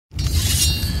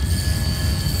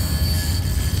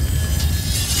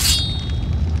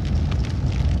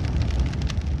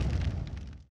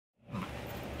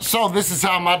So this is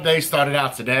how my day started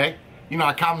out today. You know,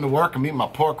 I come to work, I'm eating my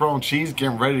pork roll and cheese,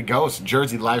 getting ready to go. It's a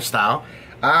Jersey lifestyle.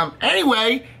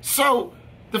 Anyway, so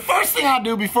the first thing I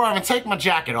do before I even take my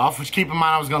jacket off, which keep in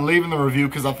mind I was gonna leave in the review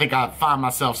because I think I find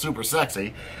myself super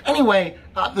sexy. Anyway,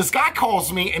 this guy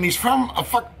calls me and he's from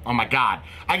oh my God.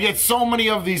 I get so many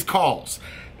of these calls.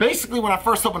 Basically, when I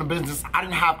first opened a business, I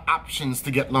didn't have options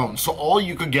to get loans. So all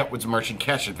you could get was merchant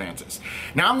cash advances.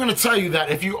 Now I'm gonna tell you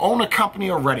that if you own a company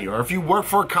already, or if you work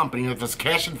for a company that does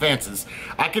cash advances,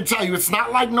 I can tell you it's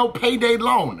not like no payday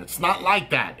loan. It's not like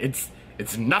that. It's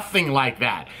nothing like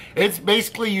that. It's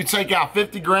basically you take out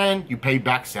 50 grand, you pay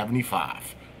back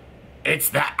 75. It's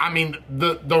that, I mean,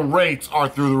 the rates are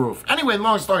through the roof. Anyway,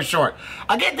 long story short,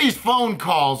 I get these phone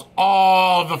calls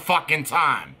all the fucking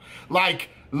time. Like,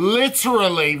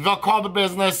 literally, they'll call the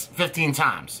business 15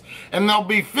 times. And there'll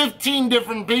be 15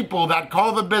 different people that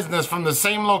call the business from the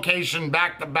same location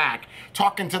back to back,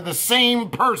 talking to the same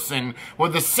person, where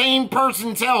the same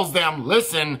person tells them,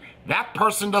 listen, that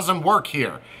person doesn't work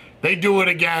here. They do it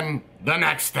again the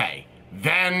next day.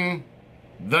 Then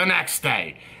the next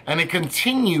day. And it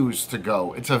continues to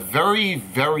go. It's a very,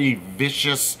 very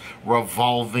vicious,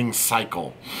 revolving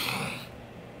cycle.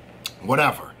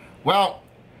 Whatever. Well,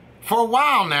 for a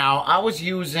while now, I was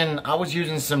using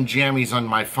some jammies on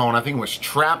my phone. I think it was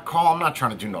Trap Call. I'm not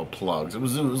trying to do no plugs. It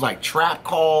was like Trap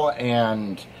Call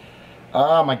and,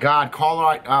 oh my God,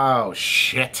 oh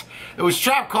shit. It was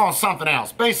Trap Call and something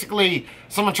else. Basically,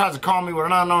 someone tries to call me with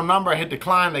an unknown number, I hit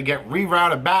decline, they get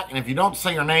rerouted back, and if you don't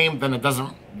say your name, then it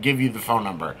doesn't give you the phone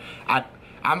number. I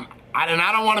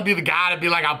don't want to be the guy to be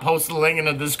like, I'll post the link in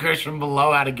the description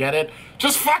below how to get it.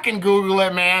 Just fucking Google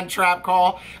it, man, Trap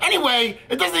Call. Anyway,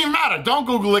 it doesn't even matter. Don't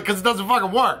Google it because it doesn't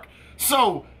fucking work.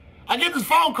 So, I get this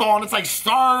phone call and it's like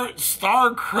Star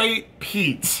Crate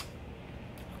Pete.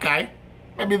 Okay?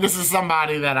 Maybe this is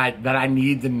somebody that I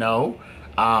need to know.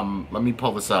 Let me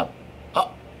pull this up.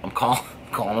 Oh, I'm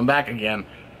calling him back again.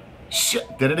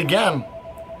 Shit, did it again.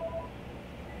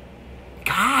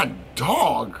 God,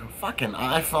 dog. Fucking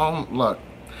iPhone. Look.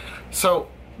 So,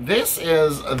 this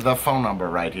is the phone number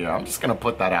right here. I'm just gonna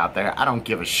put that out there. I don't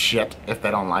give a shit if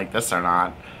they don't like this or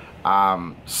not.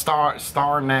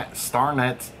 Starnet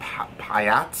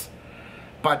Payat.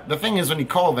 But the thing is, when you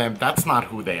call them, that's not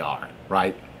who they are,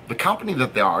 right? The company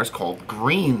that they are is called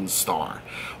Green Star.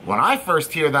 When I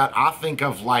first hear that, I think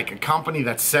of like a company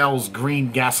that sells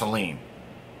green gasoline.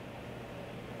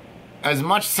 As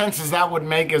much sense as that would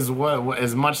make as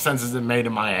much sense as it made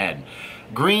in my head.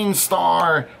 Green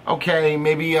Star, okay,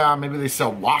 maybe they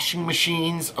sell washing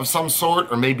machines of some sort,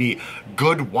 or maybe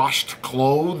good washed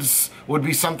clothes would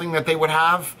be something that they would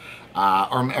have,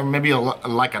 or maybe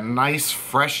like a nice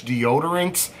fresh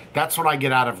deodorant. That's what I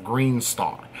get out of Green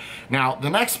Star. Now, the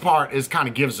next part is kind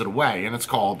of gives it away, and it's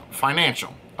called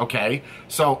financial. Okay,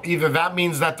 so either that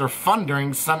means that they're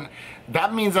funding some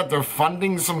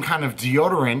kind of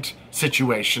deodorant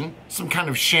situation, some kind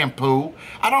of shampoo.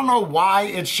 I don't know why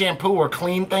it's shampoo or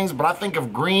clean things, but I think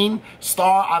of Green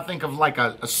Star, I think of like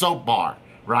a soap bar,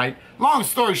 right? Long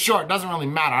story short, doesn't really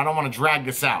matter. I don't want to drag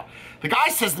this out. The guy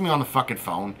says to me on the fucking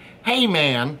phone, hey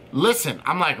man, listen.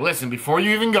 I'm like, listen, before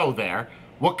you even go there,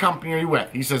 what company are you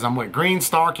with? He says, I'm with Green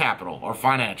Star Capital or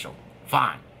Financial.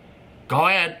 Fine. Go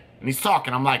ahead. And he's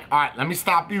talking. I'm like, all right, let me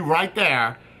stop you right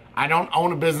there. I don't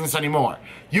own a business anymore.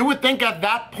 You would think at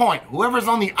that point, whoever's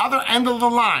on the other end of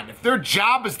the line, if their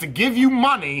job is to give you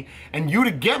money and you to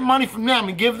get money from them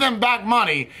and give them back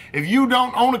money, if you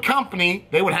don't own a company,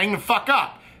 they would hang the fuck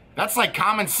up. That's like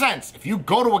common sense. If you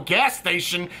go to a gas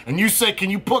station and you say,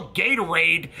 can you put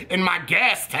Gatorade in my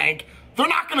gas tank? They're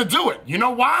not gonna do it. You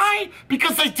know why?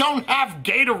 Because they don't have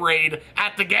Gatorade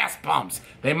at the gas pumps.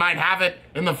 They might have it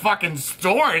in the fucking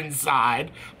store inside,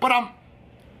 but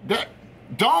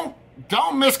don't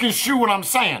misconstrue what I'm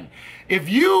saying. If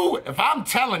I'm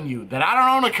telling you that I don't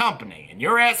own a company and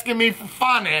you're asking me for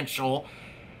financial,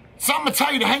 something to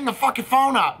tell you to hang the fucking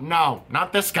phone up. No,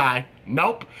 not this guy.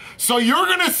 Nope. So you're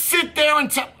gonna sit there and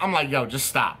I'm like, yo, just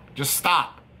stop. Just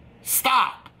stop.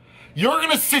 Stop. You're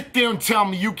gonna sit there and tell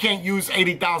me you can't use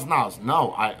 $80,000.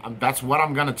 No, that's what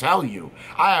I'm gonna tell you.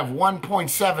 I have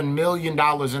 $1.7 million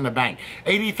in the bank.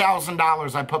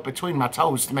 $80,000 I put between my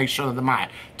toes to make sure that my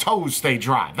toes stay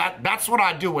dry. That's what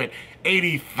I do with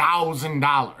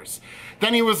 $80,000.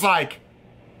 Then he was like,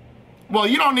 well,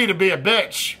 you don't need to be a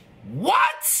bitch.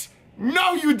 What?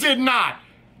 No, you did not.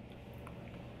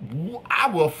 I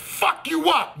will fuck you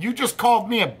up. You just called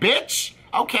me a bitch?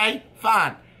 Okay,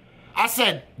 fine. I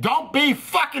said, don't be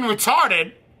fucking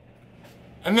retarded.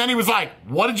 And then he was like,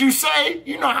 what did you say?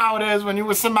 You know how it is when you're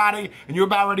with somebody and you're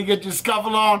about ready to get your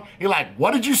scuffle on. You're like,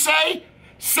 what did you say?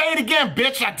 Say it again,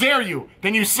 bitch, I dare you.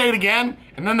 Then you say it again,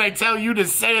 and then they tell you to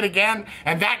say it again,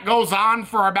 and that goes on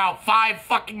for about 5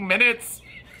 fucking minutes.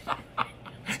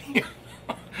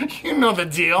 You know the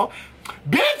deal.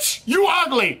 Bitch, you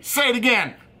ugly. Say it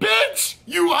again. Bitch,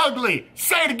 you ugly.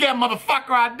 Say it again, motherfucker,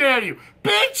 I dare you.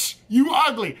 Bitch, you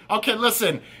ugly. Okay,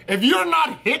 listen, if you're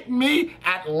not hitting me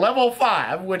at level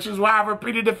 5, which is why I've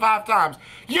repeated it 5 times,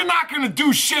 you're not gonna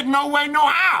do shit no way, no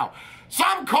how. So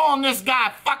I'm calling this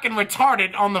guy fucking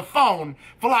retarded on the phone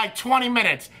for like 20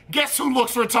 minutes. Guess who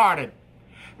looks retarded?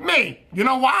 Me. You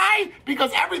know why? Because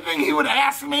everything he would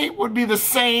ask me would be the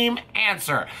same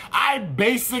answer. I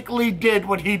basically did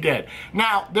what he did.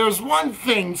 Now, there's one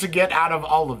thing to get out of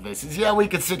all of this. Is yeah, we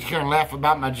could sit here and laugh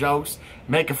about my jokes,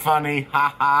 make it funny,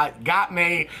 haha, got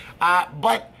me.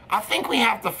 But I think we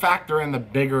have to factor in the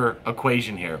bigger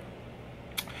equation here.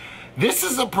 This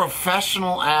is a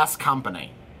professional ass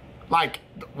company. Like,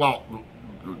 well,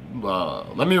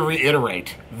 let me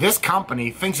reiterate. This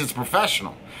company thinks it's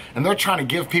professional, and they're trying to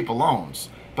give people loans,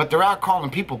 but they're out calling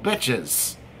people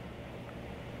bitches.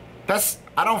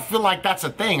 I don't feel like that's a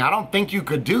thing. I don't think you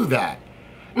could do that.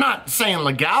 Not saying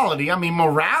legality, I mean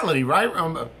morality, right?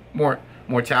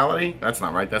 Mortality? That's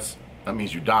not right. That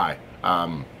means you die.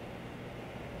 I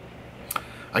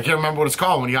can't remember what it's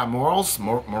called when you got morals.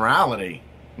 Morality.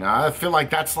 Now, I feel like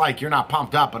that's like you're not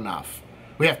pumped up enough.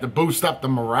 We have to boost up the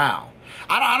morale.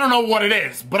 I don't know what it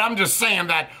is, but I'm just saying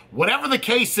that whatever the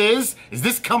case is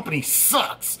this company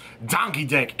sucks. Donkey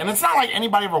dick. And it's not like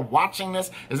anybody ever watching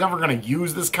this is ever going to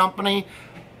use this company.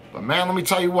 But man, let me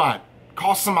tell you what.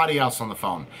 Call somebody else on the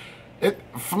phone.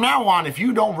 From now on, if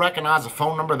you don't recognize a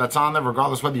phone number that's on there,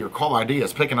 regardless whether your call ID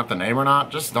is picking up the name or not,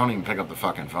 just don't even pick up the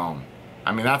fucking phone.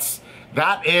 I mean,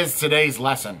 that is today's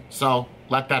lesson. So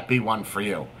let that be one for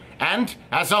you. And,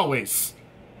 as always,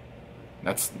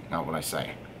 that's not what I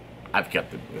say. I've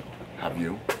kept it real. Have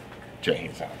you? Jay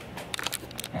is out.